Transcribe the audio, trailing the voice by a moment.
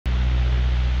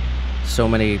So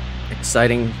many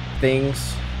exciting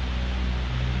things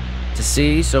to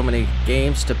see, so many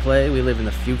games to play. We live in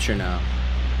the future now.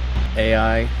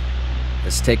 AI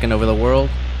has taken over the world.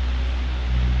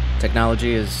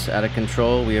 Technology is out of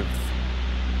control. We have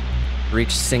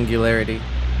reached singularity.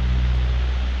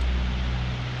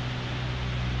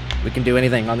 We can do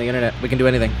anything on the internet. We can do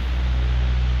anything.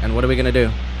 And what are we gonna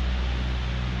do?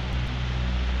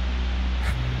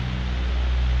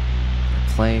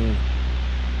 We're playing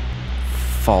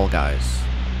Fall Guys.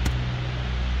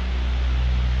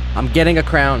 I'm getting a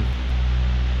crown.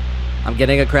 I'm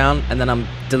getting a crown, and then I'm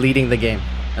deleting the game.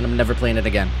 And I'm never playing it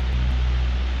again.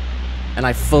 And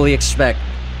I fully expect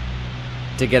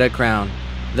to get a crown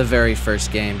the very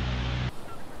first game.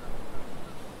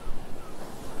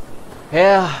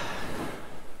 Yeah.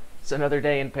 It's another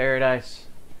day in paradise.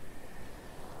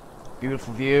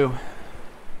 Beautiful view.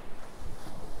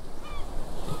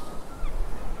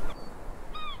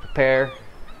 Prepare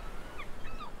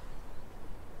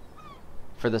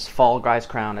for this Fall Guys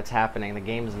crown. It's happening. The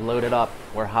game is loaded up.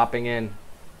 We're hopping in.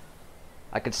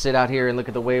 I could sit out here and look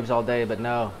at the waves all day, but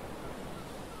no.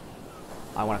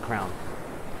 I want a crown.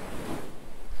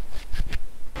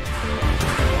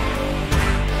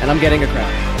 And I'm getting a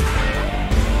crown.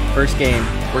 First game.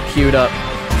 We're queued up.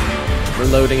 We're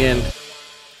loading in.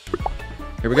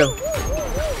 Here we go.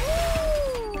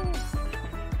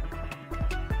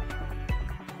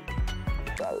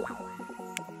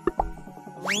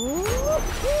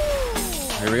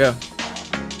 Here we go.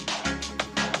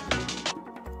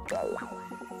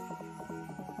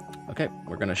 Okay,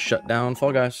 we're gonna shut down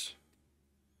Fall Guys.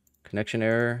 Connection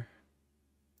error.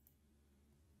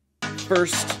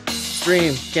 First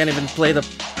stream. Can't even play the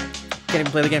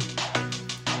game.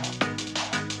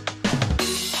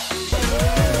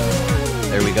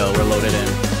 There we go, we're loaded in.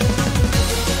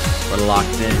 We're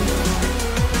locked in.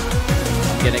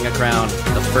 I'm getting a crown.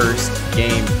 The first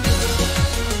game.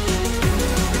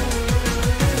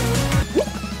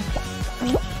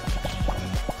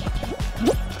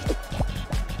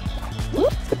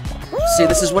 See,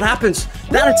 this is what happens.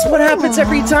 That's what happens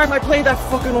every time I play that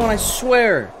fucking one, I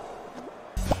swear.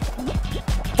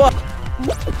 Fuck.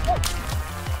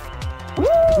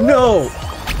 No.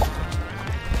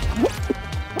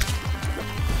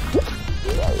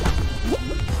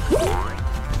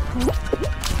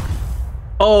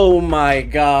 Oh my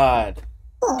god.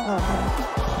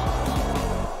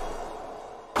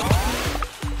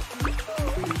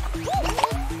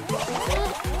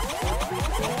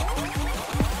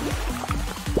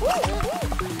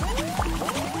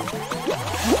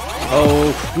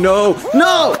 Oh, no,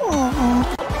 no! Oh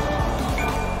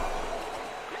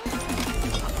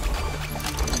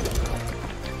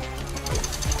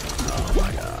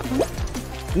my god.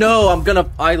 No,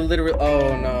 I literally,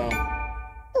 oh no.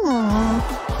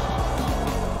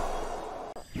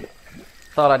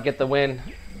 Thought I'd get the win.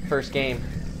 First game.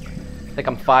 I think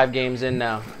I'm 5 games in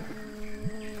now.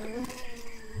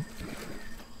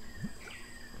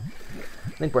 I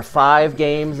think we're 5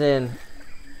 games in.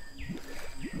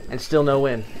 And still no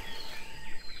win.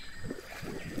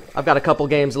 I've got a couple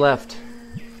games left.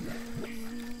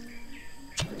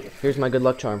 Here's my good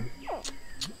luck charm.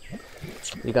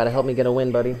 You gotta help me get a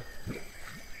win, buddy.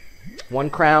 1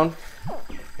 crown,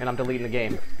 and I'm deleting the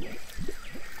game.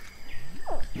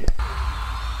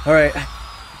 Alright.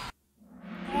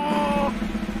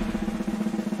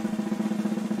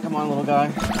 Come on, little guy.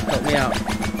 Help me out.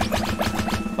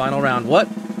 Final round. What?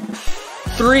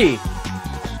 3!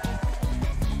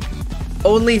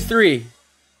 Only 3.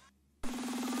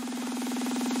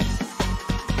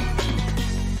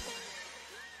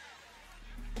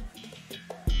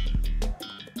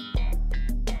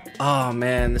 Oh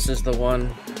man, this is the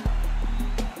one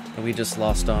that we just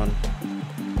lost on.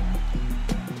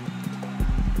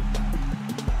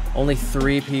 Only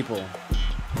 3 people.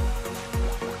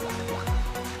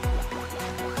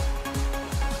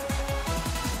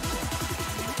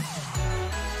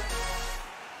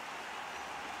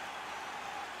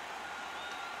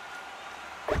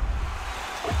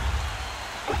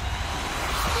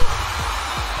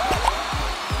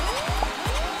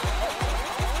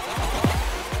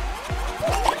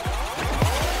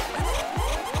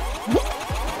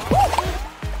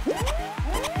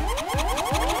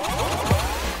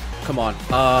 Come on.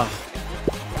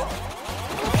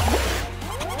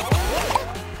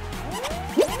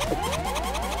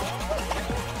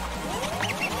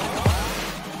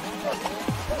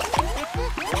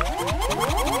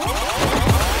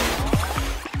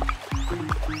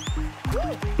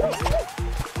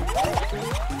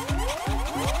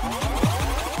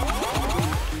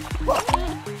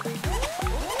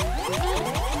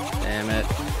 Damn it.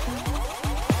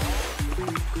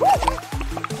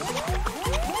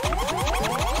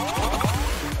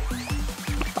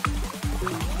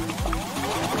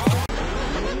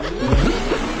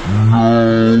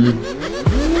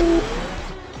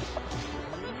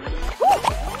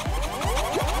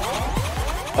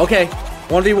 Okay,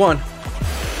 1v1.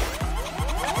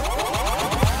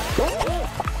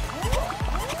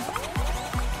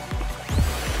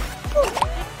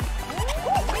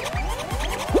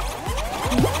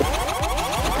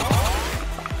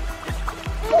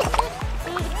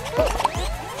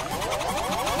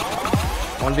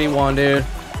 One v one, dude.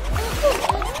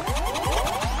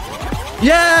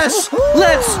 Yes!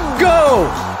 Let's go!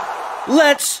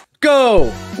 Let's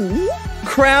go!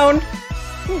 Crown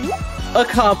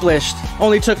accomplished.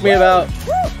 Only took me about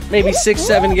maybe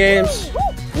 6-7 games.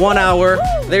 1 hour.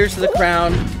 There's the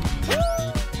crown.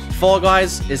 Fall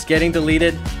Guys is getting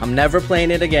deleted. I'm never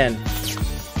playing it again.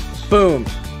 Boom.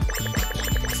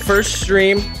 First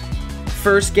stream.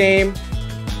 First game.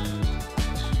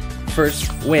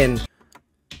 First win.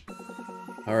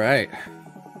 Alright.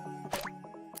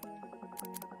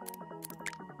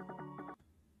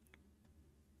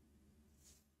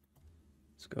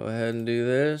 Let's go ahead and do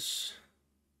this.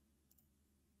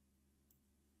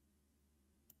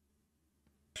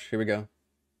 Here we go.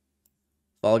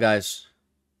 Fall Guys.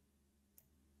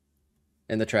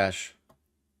 In the trash.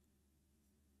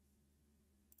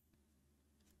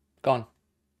 Gone.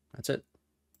 That's it.